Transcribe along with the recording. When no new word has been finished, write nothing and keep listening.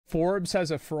Forbes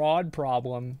has a fraud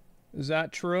problem. Is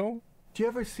that true? Do you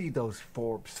ever see those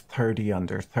Forbes 30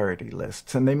 under 30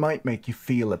 lists? And they might make you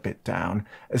feel a bit down,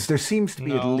 as there seems to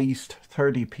be at No. least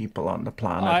 30 people on the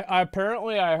planet. I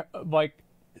apparently, like,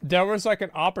 there was like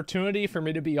an opportunity for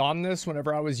me to be on this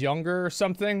whenever I was younger or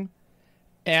something,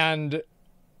 and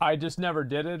I just never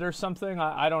did it or something.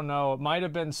 I don't know. It might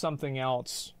have been something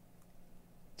else.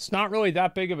 It's not really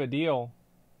that big of a deal.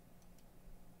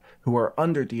 Who are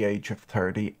under the age of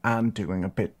 30 and doing a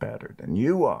bit better than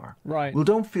you are. Right. Well,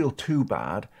 don't feel too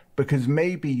bad, because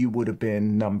maybe you would have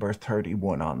been number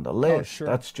 31 on the list. Oh, sure.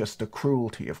 That's just the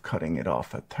cruelty of cutting it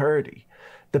off at 30.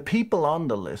 The people on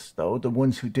the list, though, the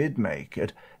ones who did make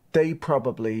it, they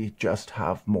probably just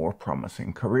have more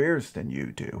promising careers than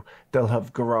you do. They'll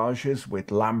have garages with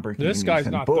Lamborghinis This guy's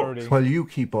and not books, 30. while you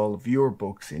keep all of your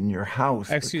books in your house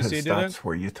XQC because did that's it?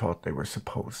 where you thought they were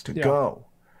supposed to Yeah. go.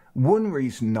 One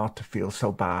reason not to feel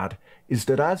so bad is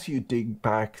that as you dig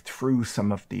back through some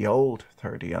of the old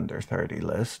 30 under 30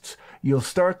 lists, you'll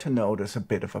start to notice a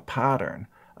bit of a pattern.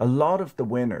 A lot of the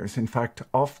winners, in fact,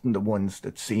 often the ones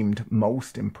that seemed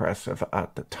most impressive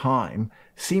at the time,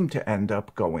 seem to end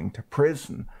up going to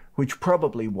prison, which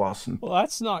probably wasn't Well,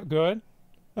 that's not good.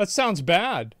 That sounds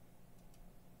bad.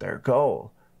 their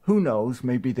goal. Who knows,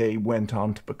 maybe they went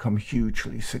on to become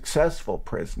hugely successful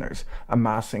prisoners,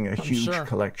 amassing a huge sure.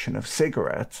 collection of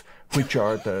cigarettes, which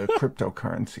are the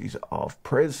cryptocurrencies of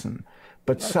prison.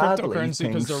 But sadly, cryptocurrency 'cause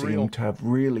things they're seem real. to have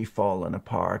really fallen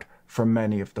apart for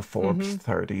many of the Forbes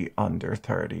 30 under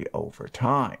 30 over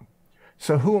time.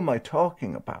 So who am I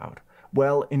talking about?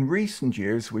 Well, in recent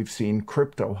years, we've seen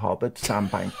crypto hobbit Sam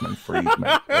Bankman-Fried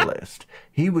make the list.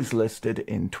 He was listed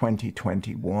in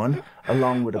 2021,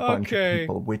 along with a bunch of Okay.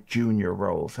 people with junior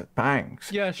roles at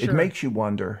banks. Yeah, sure. It makes you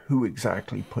wonder who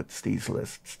exactly puts these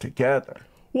lists together.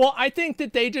 Well, I think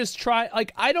that they just try,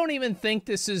 like, I don't even think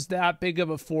this is that big of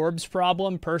a Forbes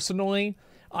problem, personally.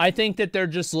 I think that they're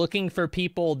just looking for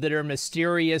people that are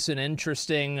mysterious and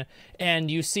interesting,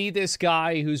 and you see this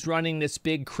guy who's running this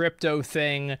big crypto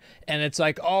thing, and it's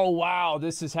like, oh, wow,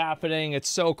 this is happening, it's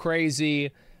so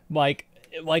crazy, like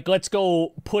let's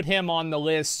go put him on the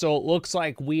list so it looks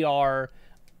like we are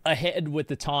ahead with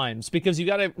the times. Because you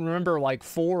got to remember, like,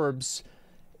 Forbes,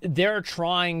 they're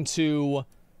trying to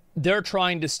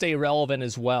stay relevant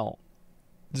as well.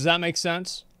 Does that make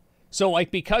sense? So,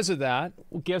 like, because of that,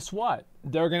 well, guess what?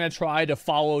 They're going to try to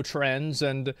follow trends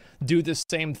and do the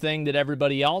same thing that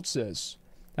everybody else is.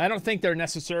 I don't think they're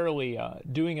necessarily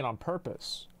doing it on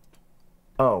purpose.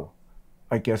 Oh,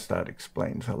 I guess that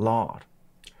explains a lot.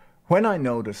 When I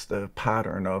noticed the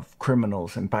pattern of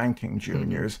criminals and banking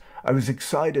juniors, I was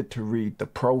excited to read the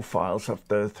profiles of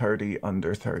the 30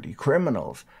 under 30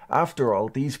 criminals. After all,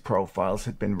 these profiles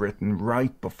had been written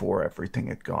right before everything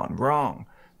had gone wrong.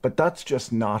 But that's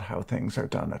just not how things are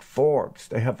done at Forbes.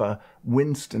 They have a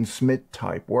Winston Smith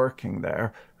type working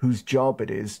there whose job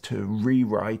it is to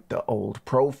rewrite the old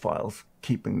profiles,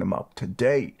 keeping them up to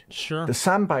date. Sure. The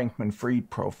Sam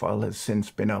Bankman-Fried profile has since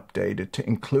been updated to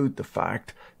include the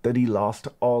fact that he lost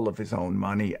all of his own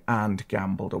money and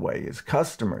gambled away his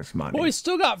customers' money. Well, he's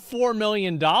still got $4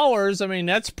 million. I mean,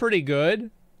 that's pretty good.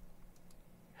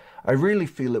 I really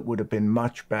feel it would have been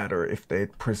much better if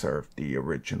they'd preserved the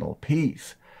original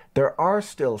piece. There are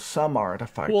still some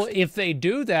artifacts Well, if they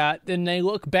do that, then they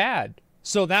look bad.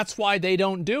 So that's why they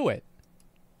don't do it.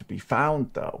 to be found,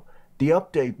 though. The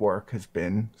update work has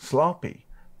been sloppy.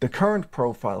 The current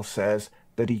profile says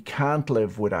that he can't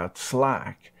live without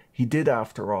Slack. He did,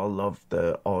 after all, love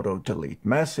the auto-delete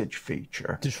message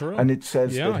feature. True. And it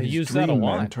says Yeah, that I his use that a dream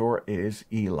lot. mentor is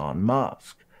Elon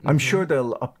Musk. I'm sure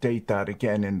they'll update that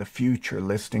again in the future,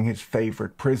 listing his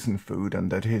favorite prison food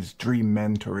and that his dream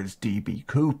mentor is DB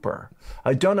Cooper.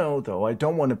 I don't know, though. I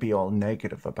don't want to be all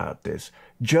negative about this.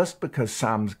 Just because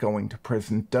Sam's going to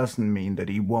prison doesn't mean that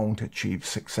he won't achieve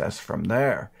success from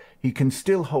there. He can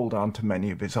still hold on to many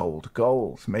of his old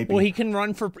goals. Maybe Well, you can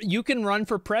run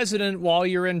for president while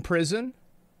you're in prison.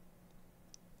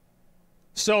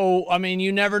 So, I mean,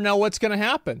 you never know what's going to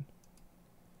happen.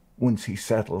 once he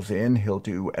settles in, he'll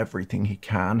do everything he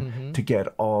can to get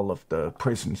all of the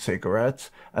prison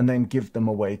cigarettes and then give them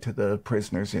away to the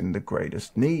prisoners in the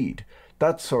greatest need.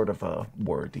 That's sort of a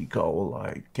worthy goal,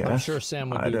 I guess. I'm sure Sam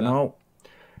would I do don't that. know.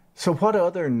 So what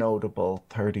other notable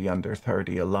 30 under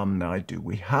 30 alumni do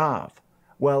we have?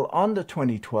 Well, on the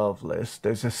 2012 list,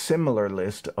 there's a similar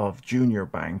list of junior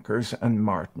bankers and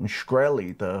Martin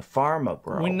Shkreli, the pharma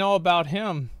bro. We know about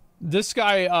him. This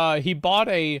guy, he bought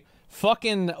a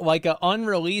fucking, like, a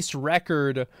unreleased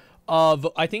record of,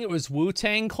 I think it was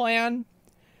Wu-Tang Clan.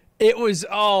 It was,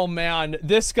 oh man,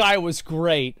 this guy was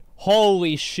great.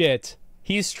 Holy shit.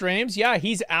 He streams? Yeah,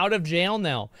 he's out of jail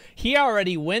now. He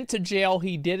already went to jail.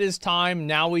 He did his time.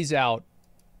 Now he's out.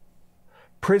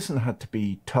 Prison had to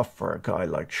be tough for a guy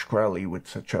like Shkreli with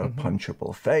such a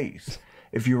punchable face.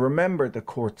 If you remember, the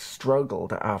court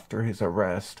struggled after his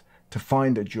arrest to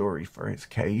find a jury for his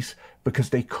case because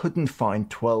they couldn't find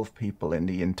 12 people in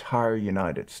the entire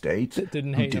United States who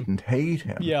didn't hate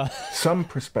him. Yeah. Some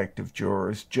prospective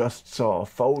jurors just saw a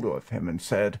photo of him and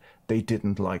said they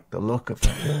didn't like the look of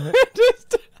him.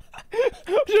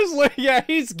 just look, yeah,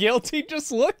 he's guilty.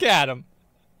 Just look at him.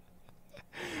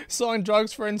 Selling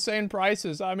drugs for insane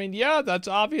prices. I mean, yeah, that's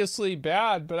obviously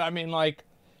bad, but I mean, like,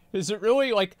 is it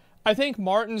really, like, I think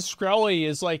Martin Shkreli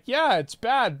is like, yeah, it's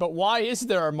bad, but why is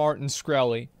there a Martin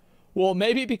Shkreli? Well,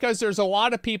 maybe because there's a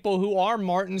lot of people who are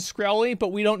Martin Shkreli,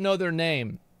 but we don't know their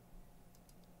name.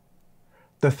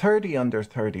 The 30 under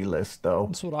 30 list,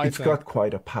 though, it's got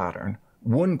quite a pattern.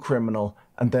 One criminal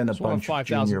and then a bunch of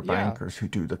junior bankers who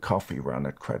do the coffee run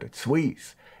at Credit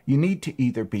Suisse. You need to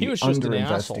either be under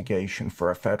investigation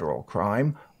for a federal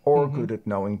crime or good at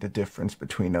knowing the difference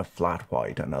between a flat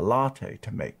white and a latte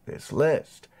to make this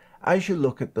list. As you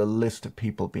look at the list of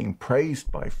people being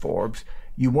praised by Forbes,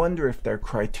 you wonder if their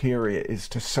criteria is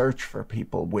to search for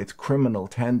people with criminal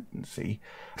tendency,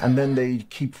 and then they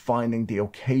keep finding the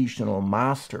occasional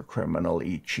master criminal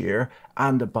each year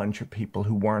and a bunch of people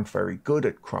who weren't very good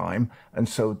at crime and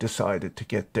so decided to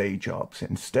get day jobs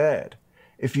instead.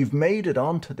 If you've made it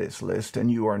onto this list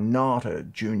and you are not a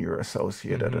junior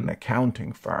associate at an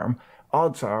accounting firm,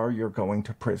 odds are you're going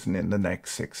to prison in the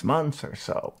next 6 months or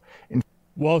so.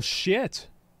 Well, shit.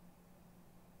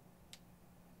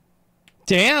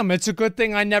 Damn, it's a good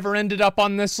thing I never ended up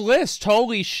on this list.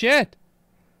 Holy shit.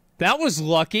 That was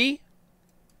lucky.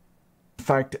 In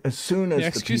fact, as soon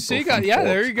as the people from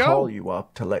Forbes call you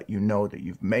up to let you know that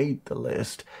you've made the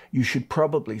list, you should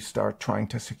probably start trying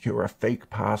to secure a fake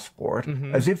passport,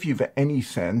 as if you've any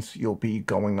sense you'll be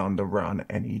going on the run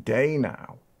any day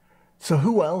now. So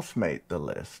who else made the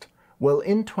list? Well,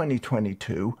 in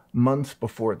 2022, months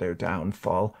before their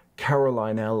downfall,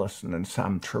 Caroline Ellison and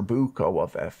Sam Trabucco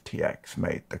of FTX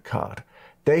made the cut.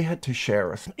 They had to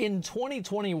share us. In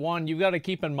 2021, you've got to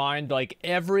keep in mind, like,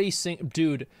 every single...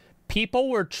 Dude, people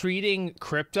were treating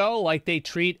crypto like they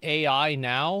treat AI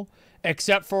now,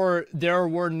 except for there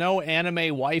were no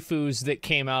anime waifus that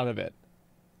came out of it.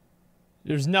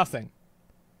 There's nothing.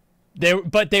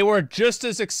 But they were just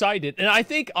as excited. And I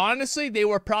think, honestly, they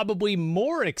were probably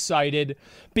more excited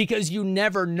because you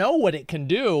never know what it can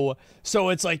do. So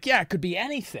it's like, yeah, it could be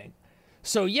anything.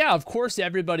 So, yeah, of course,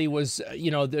 everybody was,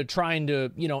 you know, they're trying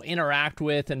to, you know, interact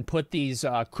with and put these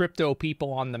crypto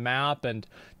people on the map and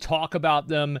talk about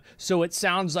them. So it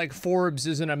sounds like Forbes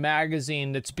isn't a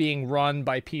magazine that's being run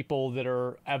by people that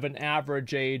are of an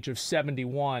average age of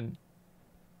 71.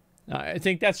 I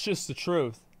think that's just the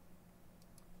truth.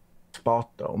 Spot,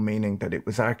 though, meaning that it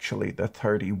was actually the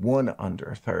 31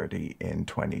 under 30 in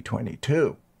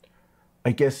 2022.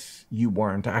 I guess you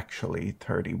weren't actually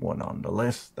 31 on the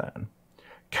list then.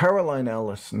 Caroline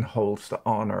Ellison holds the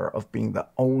honor of being the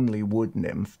only wood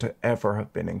nymph to ever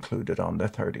have been included on the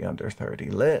 30 under 30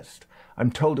 list.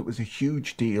 I'm told it was a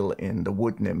huge deal in the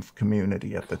wood nymph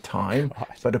community at the time,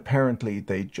 but apparently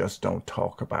they just don't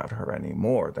talk about her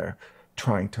anymore. They're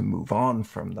trying to move on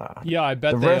from that. Yeah, I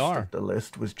bet they are. The rest of the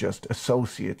list was just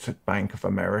associates at Bank of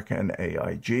America and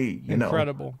AIG, you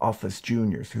know, office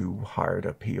juniors who hired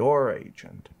a PR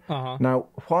agent. Now,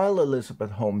 while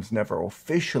Elizabeth Holmes never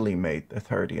officially made the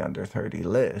 30 under 30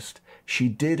 list, she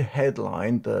did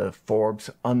headline the Forbes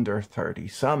Under 30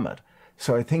 Summit,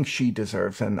 so I think she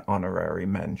deserves an honorary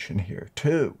mention here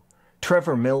too.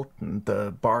 Trevor Milton,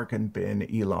 the bargain bin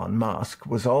Elon Musk,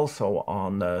 was also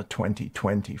on the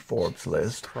 2020 Forbes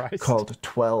list called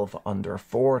 12 Under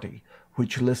 40,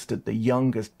 which listed the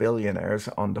youngest billionaires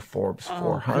on the Forbes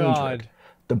 400.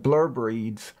 The blurb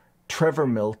reads, Trevor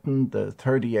Milton, the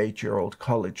 38-year-old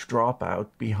college dropout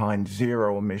behind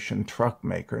zero-emission truck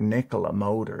maker Nikola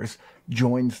Motors,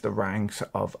 joins the ranks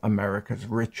of America's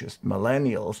richest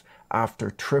millennials after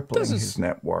tripling his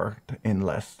net worth in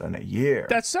less than a year.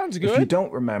 That sounds good. If you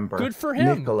don't remember, good for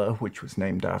him. Nikola, which was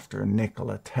named after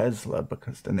Nikola Tesla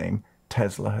because the name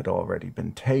Tesla had already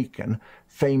been taken,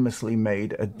 famously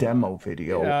made a demo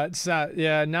video. Yeah, it's not,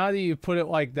 yeah, now that you put it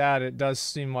like that, it does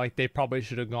seem like they probably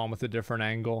should have gone with a different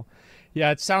angle.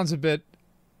 Yeah, it sounds a bit...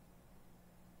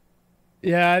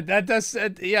 Yeah, that does...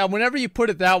 Yeah, whenever you put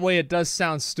it that way, it does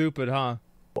sound stupid, huh?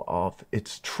 Of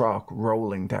its truck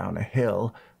rolling down a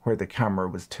hill where the camera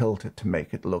was tilted to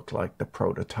make it look like the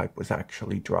prototype was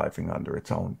actually driving under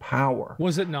its own power.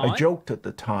 Was it not? I joked at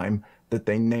the time that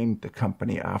they named the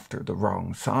company after the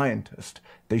wrong scientist.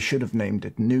 They should have named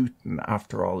it Newton.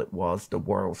 After all, it was the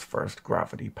world's first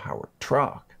gravity-powered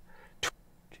truck.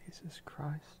 Jesus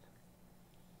Christ.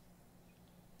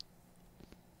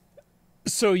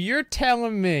 So you're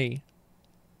telling me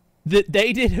that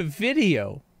they did a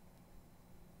video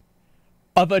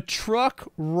of a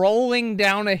truck rolling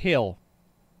down a hill.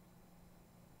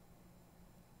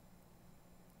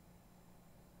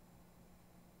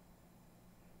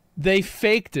 They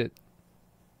faked it.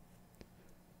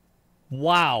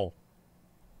 Wow.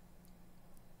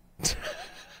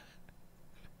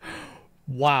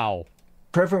 Wow.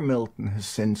 Trevor Milton has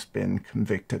since been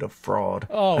convicted of fraud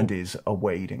and is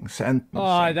awaiting sentencing.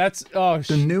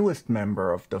 The newest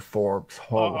member of the Forbes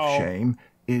Hall of Shame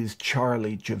is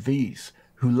Charlie Javis,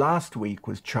 who last week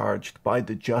was charged by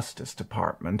the Justice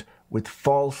Department with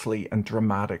falsely and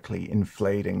dramatically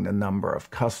inflating the number of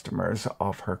customers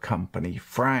of her company,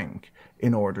 Frank,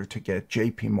 in order to get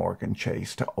JP Morgan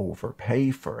Chase to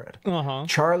overpay for it.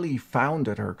 Charlie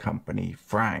founded her company,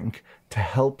 Frank, to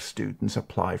help students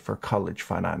apply for college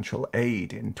financial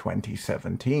aid in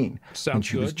 2017, when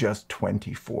she was just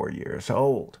 24 years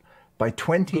old. By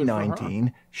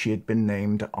 2019, she had been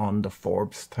named on the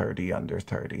Forbes 30 Under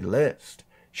 30 list.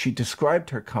 She described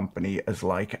her company as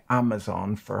like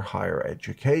Amazon for higher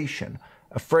education,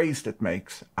 a phrase that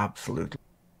makes absolutely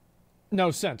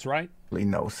no sense, right?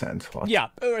 No sense whatsoever.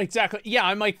 Yeah, exactly. Yeah,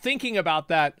 I'm like thinking about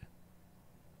that.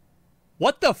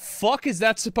 What the fuck is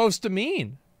that supposed to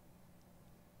mean?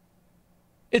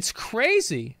 It's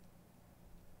crazy.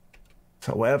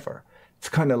 However, it's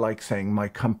kind of like saying my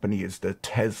company is the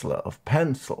Tesla of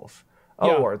pencils.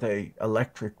 Oh, are they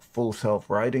electric full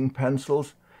self-writing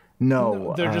pencils?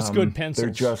 No, they're just good pencils.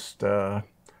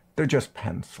 They're just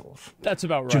pencils. That's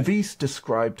about right. Javis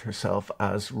described herself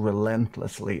as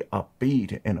relentlessly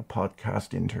upbeat in a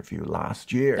podcast interview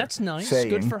last year. That's nice. Saying,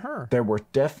 good for her. There were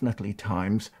definitely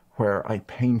times where I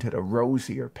painted a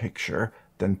rosier picture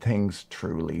than things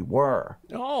truly were.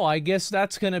 Oh, I guess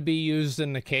that's going to be used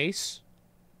in the case.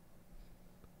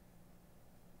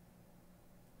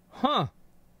 Huh.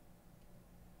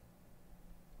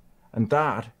 And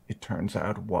that, it turns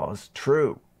out, was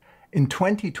true. In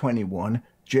 2021,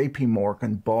 JP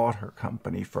Morgan bought her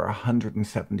company for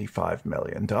 $175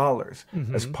 million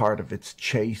as part of its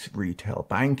Chase retail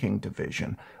banking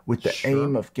division, with the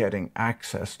aim of getting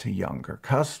access to younger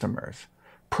customers.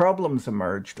 Problems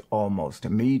emerged almost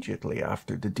immediately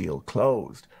after the deal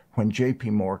closed, when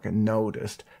JP Morgan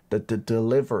noticed that the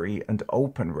delivery and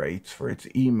open rates for its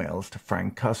emails to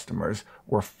Frank customers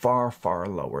were far, far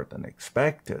lower than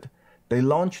expected. They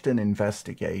launched an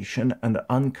investigation and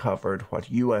uncovered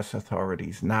what U.S.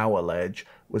 authorities now allege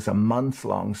was a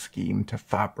months-long scheme to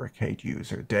fabricate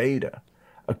user data.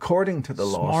 According to the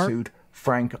lawsuit,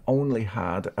 Frank only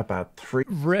had about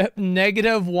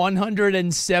negative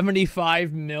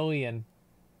 $175 million.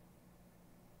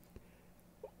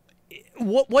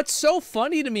 What's so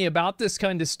funny to me about this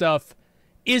kind of stuff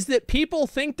is that people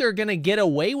think they're going to get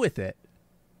away with it.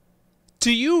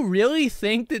 Do you really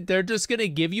think that they're just going to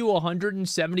give you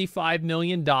 $175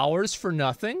 million for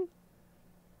nothing?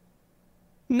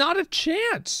 Not a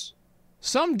chance.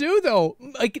 Some do, though.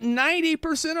 Like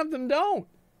 90% of them don't.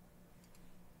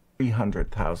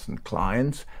 300,000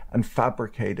 clients and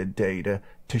fabricated data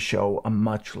to show a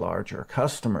much larger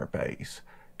customer base.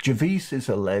 Javis is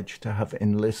alleged to have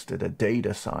enlisted a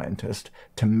data scientist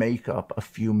to make up a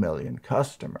few million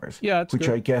customers, which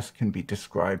I guess can be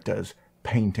described as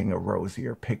painting a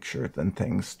rosier picture than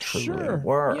things truly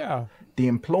were. The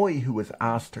employee who was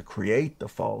asked to create the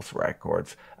false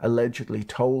records allegedly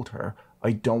told her,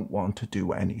 "I don't want to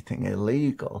do anything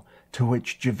illegal," to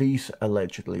which Javis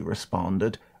allegedly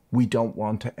responded, "We don't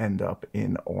want to end up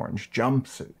in orange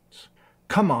jumpsuits."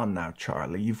 Come on now,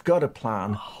 Charlie, you've got to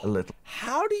plan a little.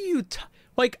 How do you,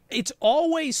 like, it's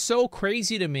always so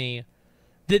crazy to me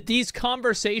that these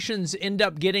conversations end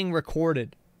up getting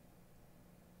recorded.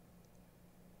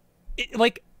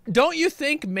 Like, don't you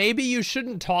think maybe you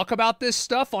shouldn't talk about this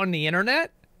stuff on the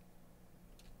internet?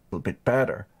 A little bit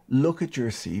better. Look at your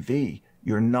CV.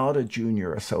 You're not a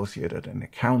junior associate at an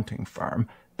accounting firm.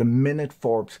 The minute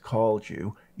Forbes called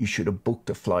you, you should have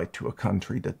booked a flight to a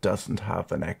country that doesn't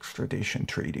have an extradition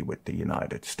treaty with the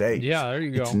United States. Yeah, there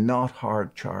you go. It's not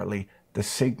hard, Charlie. The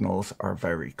signals are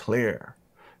very clear.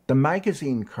 The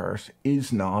magazine curse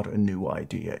is not a new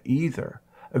idea either.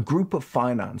 A group of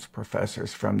finance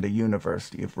professors from the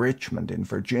University of Richmond in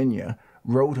Virginia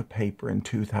wrote a paper in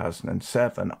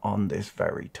 2007 on this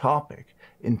very topic,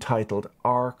 entitled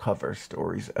 "Are Cover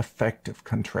Stories Effective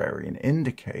Contrarian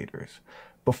Indicators?"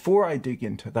 Before I dig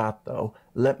into that though,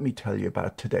 let me tell you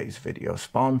about today's video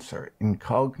sponsor,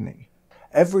 CatDany.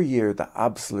 Every year, the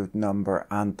absolute number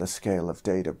and the scale of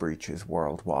data breaches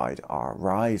worldwide are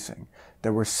rising.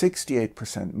 There were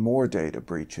 68% more data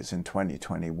breaches in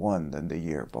 2021 than the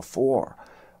year before.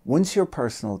 Once your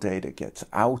personal data gets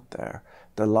out there,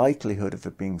 the likelihood of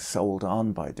it being sold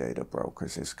on by data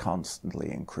brokers is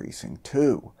constantly increasing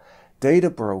too.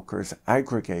 Data brokers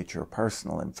aggregate your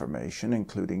personal information,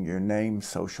 including your name,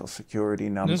 social security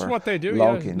number, This is what they do,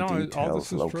 login yeah. No,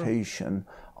 details, location,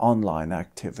 online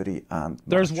activity, and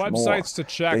there's much websites more. to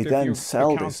check They if then your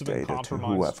sell accounts this have been data to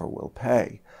compromised. whoever will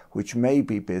pay, which may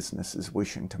be businesses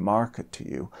wishing to market to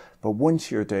you, but once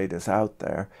your data's out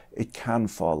there, it can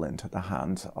fall into the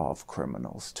hands of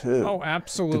criminals too. Oh,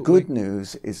 absolutely. The good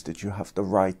news is that you have the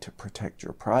right to protect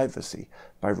your privacy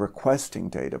by requesting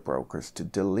data brokers to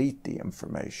delete the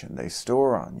information they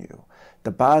store on you.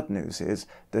 The bad news is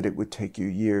that it would take you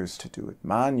years to do it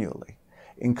manually.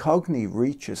 CatDany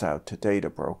reaches out to data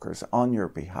brokers on your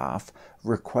behalf,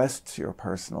 requests your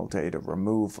personal data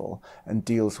removal, and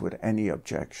deals with any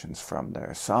objections from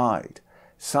their side.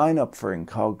 Sign up for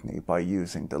CatDany by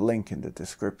using the link in the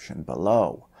description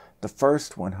below. The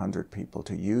first 100 people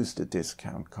to use the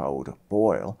discount code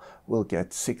BOIL will get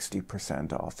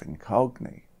 60% off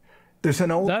CatDany. There's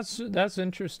an old... That's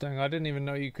interesting. I didn't even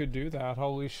know you could do that.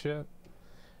 Holy shit.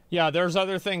 Yeah, there's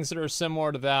other things that are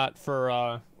similar to that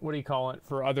for, what do you call it?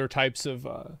 For other types of,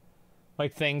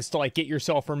 like things to like get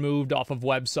yourself removed off of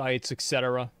websites,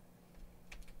 etc.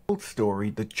 Old story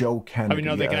that Joe Kennedy,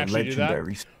 they can actually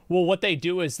legendary... do that? Well, what they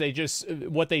do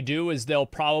is they'll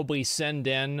probably send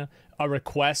in a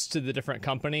request to the different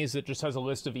companies that just has a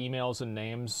list of emails and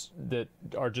names that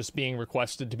are just being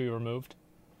requested to be removed.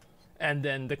 And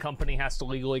then the company has to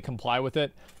legally comply with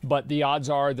it. But the odds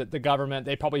are that the government,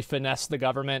 they probably finesse the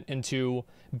government into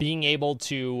being able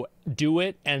to do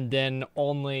it and then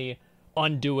only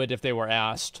undo it if they were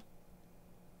asked.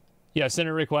 Yeah, send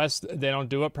a request, they don't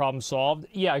do it, problem solved.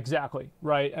 Yeah, exactly,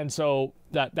 right? And so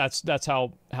that's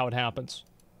how it happens.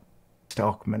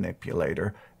 Stock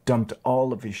manipulator dumped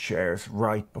all of his shares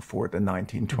right before the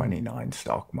 1929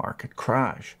 stock market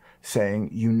crash, saying,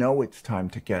 you know it's time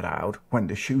to get out when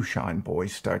the Shoeshine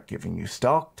Boys start giving you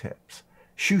stock tips.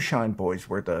 Shoeshine Boys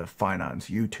were the finance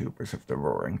YouTubers of the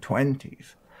Roaring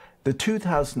Twenties. The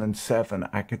 2007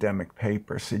 academic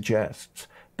paper suggests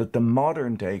that the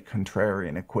modern-day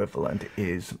contrarian equivalent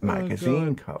is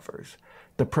magazine covers.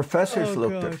 The professors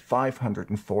looked at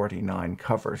 549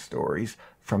 cover stories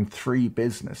from 3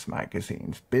 business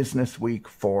magazines, Business Week,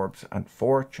 Forbes, and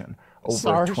Fortune,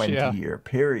 over a 20-year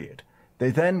period. They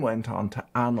then went on to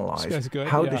analyze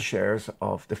how the shares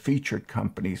of the featured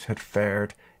companies had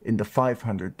fared in the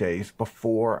 500 days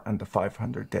before and the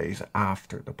 500 days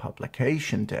after the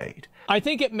publication date. I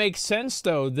think it makes sense,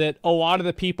 though, that a lot of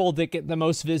the people that get the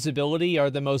most visibility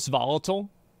are the most volatile.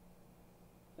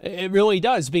 It really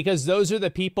does, because those are the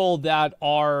people that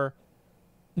are,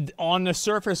 on the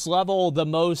surface level, the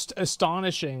most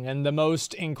astonishing and the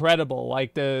most incredible,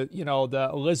 like the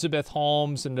Elizabeth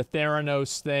Holmes and the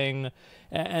Theranos thing,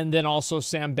 and then also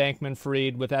Sam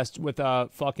Bankman-Fried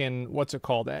with fucking, what's it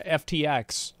called,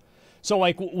 FTX. So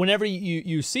like whenever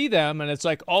you see them and it's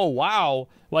like, oh wow,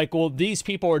 like, well, these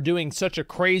people are doing such a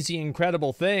crazy,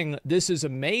 incredible thing, this is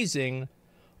amazing.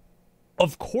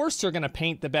 Of course they're gonna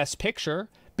paint the best picture,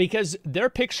 because their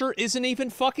picture isn't even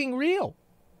fucking real.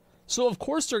 So of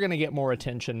course they're going to get more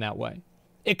attention that way.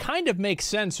 It kind of makes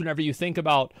sense whenever you think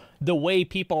about the way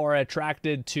people are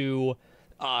attracted to,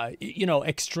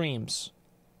 extremes.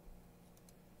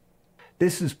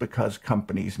 This is because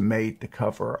companies made the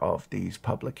cover of these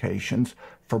publications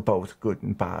for both good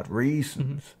and bad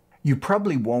reasons. You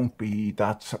probably won't be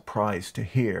that surprised to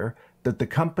hear that the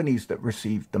companies that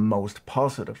received the most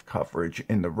positive coverage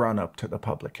in the run-up to the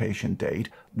publication date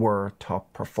were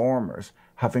top performers,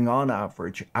 having on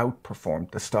average outperformed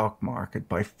the stock market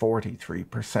by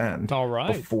 43%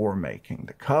 before making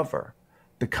the cover.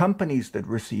 The companies that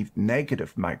received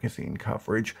negative magazine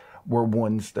coverage were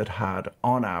ones that had,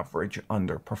 on average,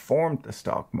 underperformed the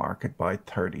stock market by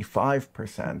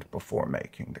 35% before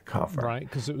making the cover. Right,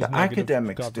 because it was the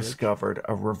academics discovered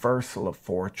a reversal of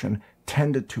fortune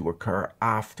tended to occur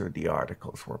after the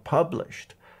articles were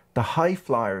published. The high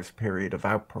flyers period of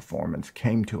outperformance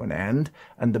came to an end,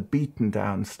 and the beaten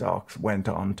down stocks went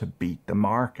on to beat the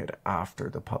market after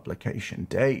the publication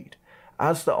date.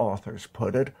 As the authors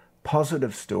put it,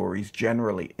 positive stories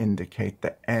generally indicate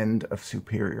the end of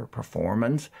superior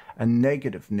performance, and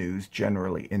negative news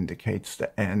generally indicates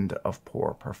the end of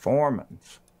poor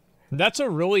performance. That's a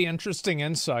really interesting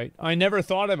insight. I never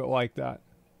thought of it like that.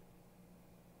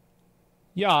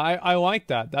 Yeah, I like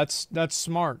that. That's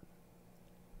smart.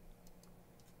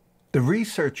 The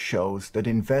research shows that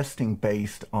investing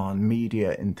based on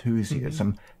media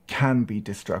enthusiasm can be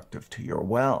destructive to your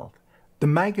wealth. The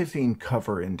magazine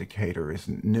cover indicator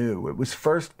isn't new. It was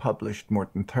first published more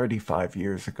than 35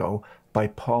 years ago by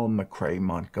Paul McCrae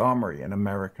Montgomery, an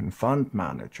American fund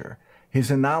manager. His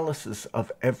analysis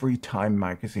of every Time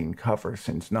magazine cover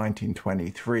since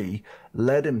 1923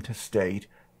 led him to state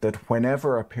that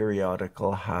whenever a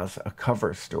periodical has a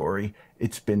cover story,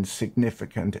 it's been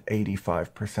significant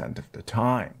 85% of the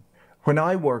time. When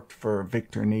I worked for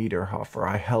Victor Niederhofer,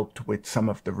 I helped with some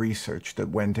of the research that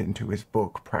went into his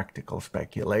book, Practical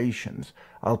Speculations.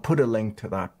 I'll put a link to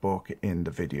that book in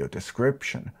the video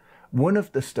description. One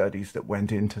of the studies that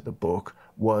went into the book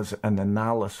was an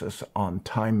analysis on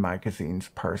Time Magazine's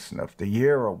Person of the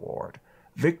Year award.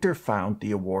 Victor found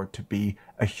the award to be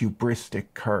a hubristic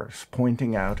curse,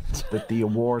 pointing out that the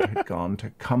award had gone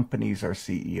to companies or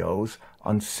CEOs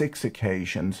on 6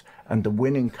 occasions, and the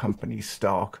winning company's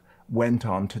stock went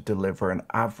on to deliver an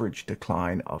average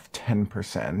decline of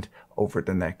 10% over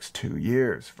the next 2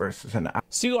 years versus an...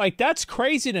 See, like, that's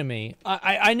crazy to me.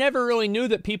 I never really knew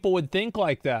that people would think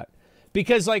like that.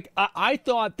 Because, like, I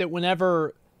thought that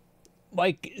whenever,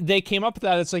 like, they came up with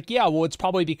that, it's like, yeah, well, it's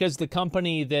probably because the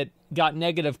company that got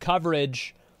negative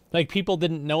coverage, like, people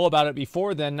didn't know about it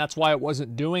before then. That's why it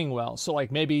wasn't doing well. So, like,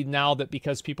 maybe now that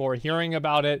because people are hearing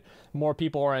about it, more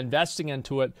people are investing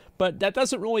into it. But that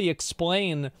doesn't really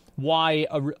explain why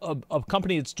a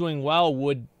company that's doing well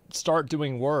would start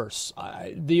doing worse.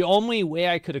 The only way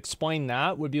I could explain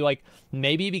that would be, like,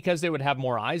 maybe because they would have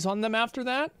more eyes on them after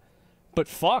that. But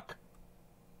fuck.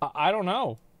 I don't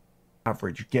know.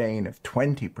 Average gain of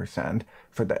 20%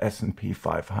 for the S&P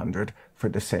 500 for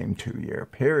the same 2-year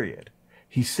period.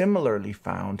 He similarly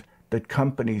found that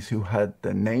companies who had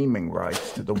the naming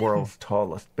rights to the world's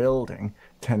tallest building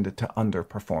tended to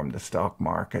underperform the stock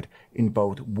market in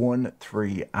both 1,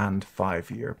 3, and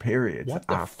 5-year periods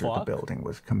after the building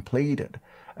was completed.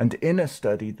 And in a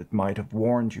study that might have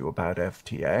warned you about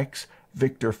FTX,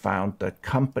 Victor found that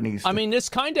companies... I mean, this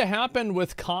kind of happened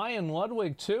with Kai and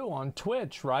Ludwig, too, on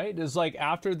Twitch, right? It's like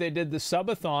after they did the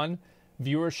subathon,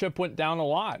 viewership went down a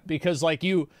lot. Because, like,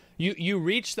 you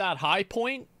reach that high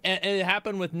point, and it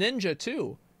happened with Ninja,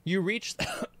 too. You reach...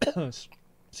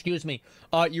 excuse me.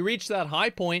 You reach that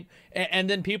high point, and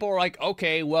then people are like,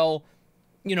 okay, well,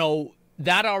 you know,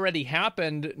 that already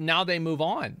happened. Now they move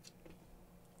on.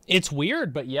 It's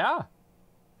weird, but yeah.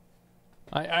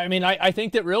 I mean, I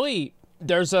think that really...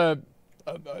 There's an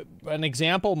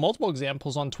example, multiple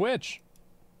examples on Twitch.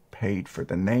 Paid for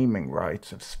the naming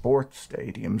rights of sports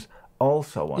stadiums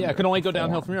also. Yeah, it can only go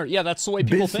downhill from here. Yeah, that's the way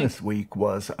people think. Business Week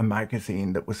was a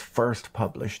magazine that was first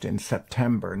published in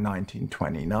September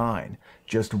 1929,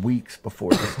 just weeks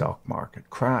before the stock market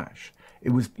crash.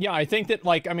 It was... Yeah, I think that,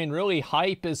 like, I mean, really,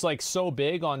 hype is, like, so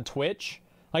big on Twitch.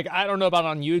 Like, I don't know about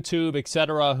on YouTube,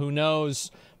 etc., who knows?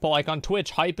 But, like, on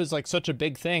Twitch, hype is, like, such a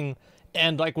big thing.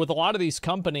 And, like, with a lot of these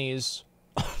companies,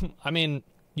 I mean,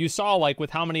 you saw, like,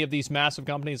 with how many of these massive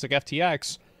companies like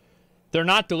FTX, they're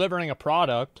not delivering a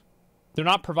product. They're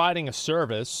not providing a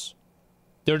service.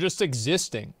 They're just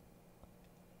existing.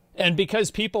 And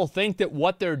because people think that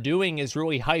what they're doing is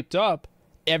really hyped up,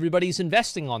 everybody's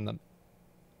investing on them.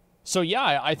 So,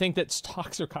 yeah, I think that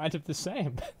stocks are kind of the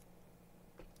same.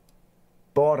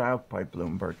 Bought out by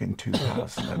Bloomberg in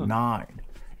 2009.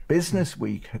 Business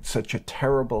Week had such a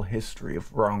terrible history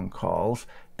of wrong calls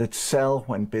that sell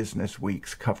when Business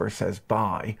Week's cover says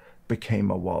buy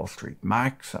became a Wall Street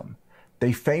maxim.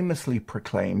 They famously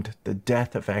proclaimed the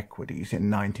death of equities in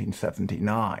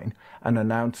 1979 and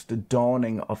announced the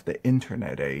dawning of the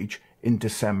Internet age in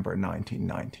December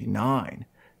 1999.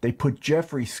 They put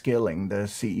Jeffrey Skilling, the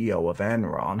CEO of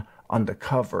Enron, on the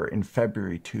cover in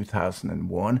February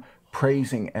 2001,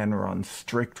 praising Enron's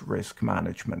strict risk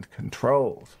management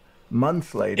controls.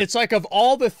 Months later... It's like, of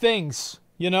all the things,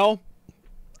 you know,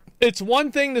 it's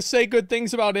one thing to say good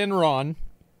things about Enron.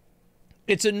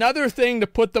 It's another thing to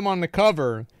put them on the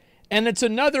cover. And it's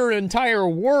another entire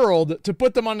world to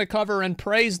put them on the cover and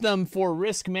praise them for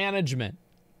risk management.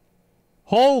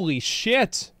 Holy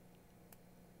shit.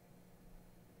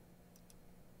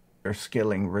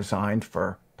 Skilling resigned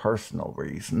for personal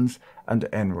reasons, and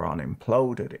Enron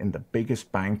imploded in the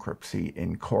biggest bankruptcy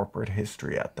in corporate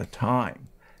history at the time.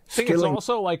 I think it's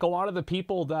also like a lot of the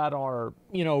people that are,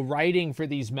 you know, writing for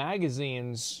these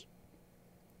magazines,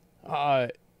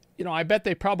 you know, I bet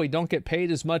they probably don't get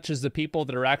paid as much as the people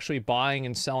that are actually buying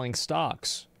and selling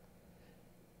stocks.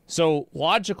 So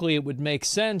logically, it would make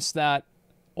sense that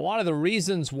a lot of the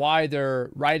reasons why they're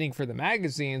writing for the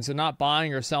magazines and not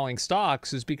buying or selling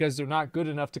stocks is because they're not good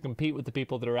enough to compete with the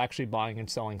people that are actually buying and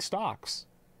selling stocks.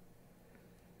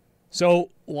 So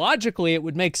logically, it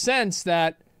would make sense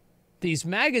that these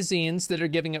magazines that are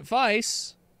giving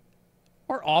advice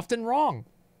are often wrong.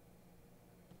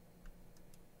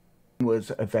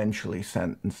 Was eventually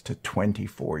sentenced to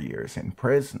 24 years in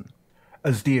prison.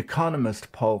 As the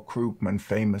economist Paul Krugman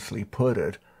famously put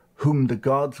it, whom the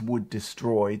gods would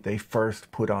destroy, they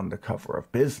first put on the cover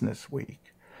of Business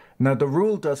Week. Now, the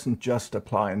rule doesn't just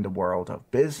apply in the world of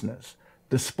business.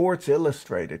 The Sports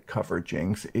Illustrated cover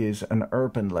jinx is an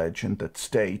urban legend that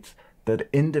states that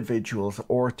individuals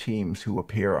or teams who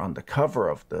appear on the cover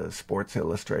of the Sports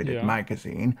Illustrated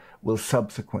magazine will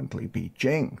subsequently be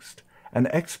jinxed. An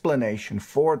explanation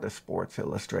for the Sports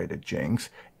Illustrated jinx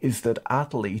is that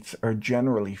athletes are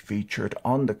generally featured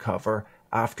on the cover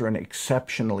after an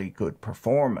exceptionally good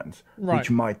performance, which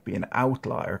might be an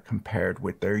outlier compared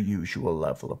with their usual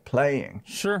level of playing.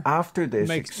 Sure. After this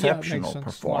exceptional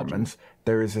performance,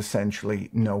 there is essentially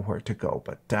nowhere to go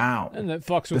but down. And that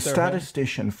fucks with the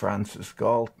statistician Francis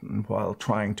Galton, while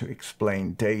trying to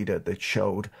explain data that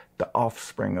showed the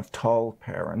offspring of tall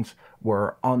parents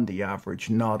were on the average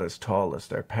not as tall as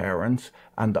their parents,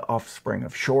 and the offspring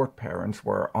of short parents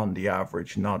were on the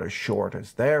average not as short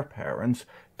as their parents,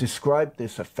 described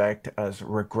this effect as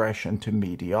regression to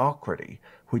mediocrity,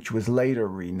 which was later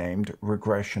renamed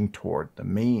regression toward the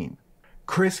mean.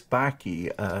 Chris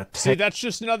Backey... See, that's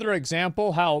just another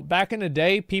example how back in the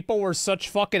day, people were such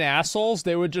fucking assholes,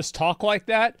 they would just talk like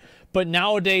that, but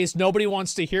nowadays nobody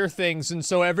wants to hear things, and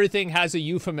so everything has a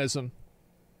euphemism.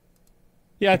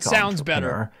 Yeah, it sounds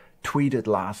better. Tweeted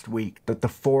last week that the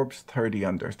Forbes 30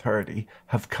 Under 30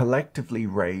 have collectively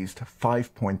raised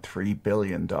 $5.3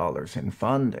 billion in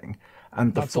funding,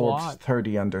 and the Forbes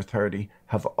 30 Under 30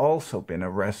 have also been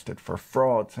arrested for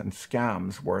frauds and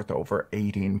scams worth over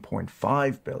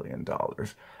 $18.5 billion,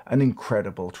 an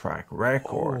incredible track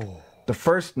record. The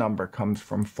first number comes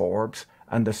from Forbes,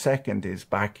 and the second is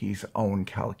Backey's own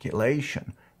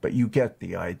calculation. But you get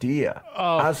the idea.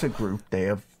 As a group, they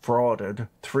have frauded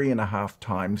 3.5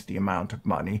 times the amount of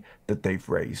money that they've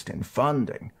raised in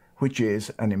funding, which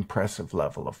is an impressive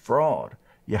level of fraud.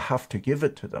 You have to give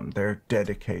it to them. They're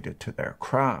dedicated to their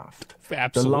craft.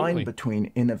 Absolutely. The line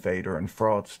between innovator and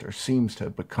fraudster seems to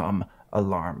have become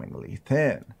alarmingly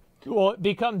thin. Well, it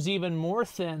becomes even more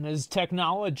thin as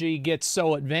technology gets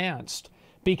so advanced,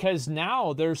 because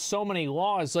now there's so many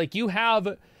laws. Like you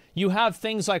have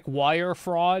things like wire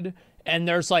fraud, and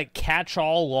there's like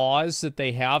catch-all laws that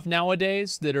they have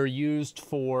nowadays that are used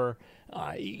for,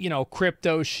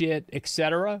 crypto shit,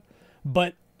 etc.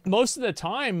 But most of the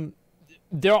time,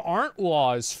 there aren't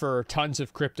laws for tons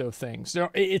of crypto things.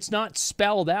 It's not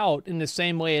spelled out in the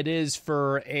same way it is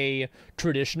for a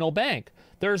traditional bank.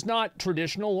 There's not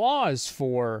traditional laws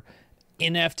for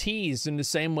NFTs in the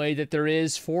same way that there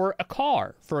is for a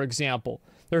car, for example.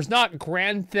 There's not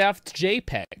Grand Theft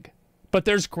JPEG, but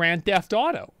there's Grand Theft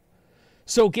Auto.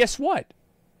 So guess what?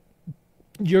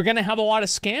 You're going to have a lot of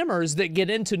scammers that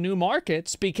get into new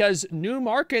markets, because new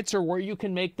markets are where you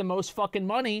can make the most fucking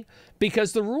money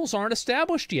because the rules aren't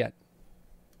established yet.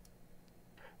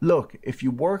 Look, if you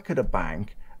work at a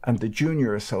bank and the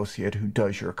junior associate who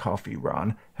does your coffee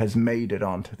run has made it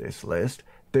onto this list,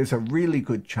 there's a really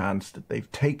good chance that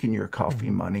they've taken your coffee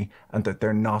money and that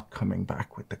they're not coming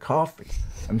back with the coffee.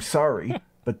 I'm sorry,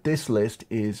 but this list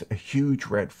is a huge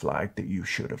red flag that you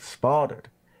should have spotted.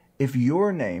 If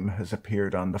your name has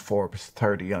appeared on the Forbes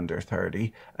 30 Under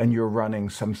 30 and you're running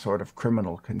some sort of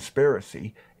criminal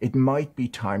conspiracy, it might be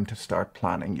time to start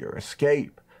planning your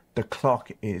escape. The clock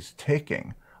is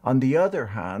ticking. On the other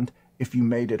hand, if you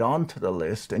made it onto the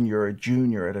list and you're a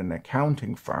junior at an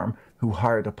accounting firm who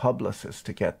hired a publicist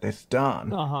to get this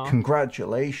done,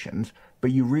 congratulations,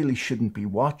 but you really shouldn't be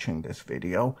watching this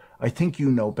video. I think you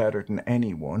know better than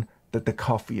anyone that the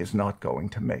coffee is not going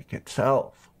to make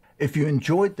itself. If you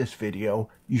enjoyed this video,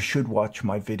 you should watch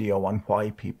my video on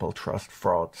why people trust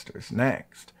fraudsters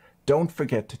next. Don't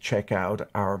forget to check out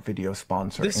our video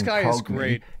sponsor, This guy is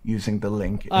great. using the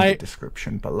link in the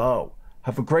description below.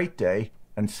 Have a great day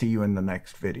and see you in the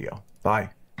next video.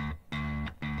 Bye.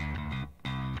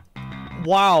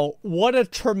 Wow, what a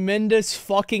tremendous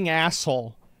fucking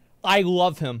asshole. I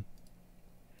love him.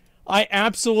 I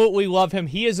absolutely love him.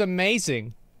 He is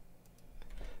amazing.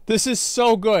 This is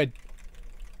so good.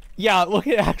 Yeah, look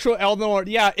at actual Elnor.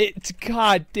 Yeah, it's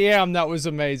goddamn, that was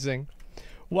amazing.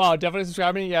 Wow, definitely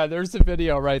subscribing. Yeah, there's the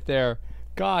video right there.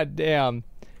 God damn.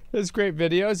 There's great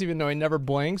videos, even though he never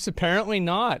blinks. Apparently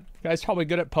not. Guy's probably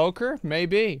good at poker.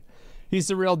 Maybe. He's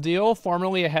the real deal,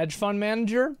 formerly a hedge fund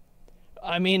manager.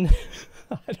 I mean,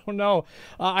 I don't know.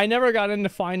 I never got into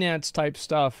finance type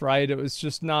stuff, right? It was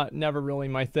just never really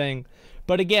my thing.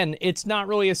 But again, it's not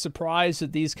really a surprise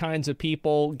that these kinds of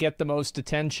people get the most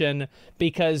attention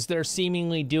because they're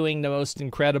seemingly doing the most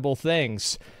incredible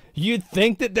things. You'd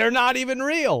think that they're not even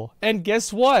real. And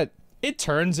guess what? It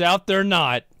turns out they're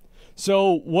not.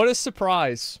 So what a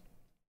surprise.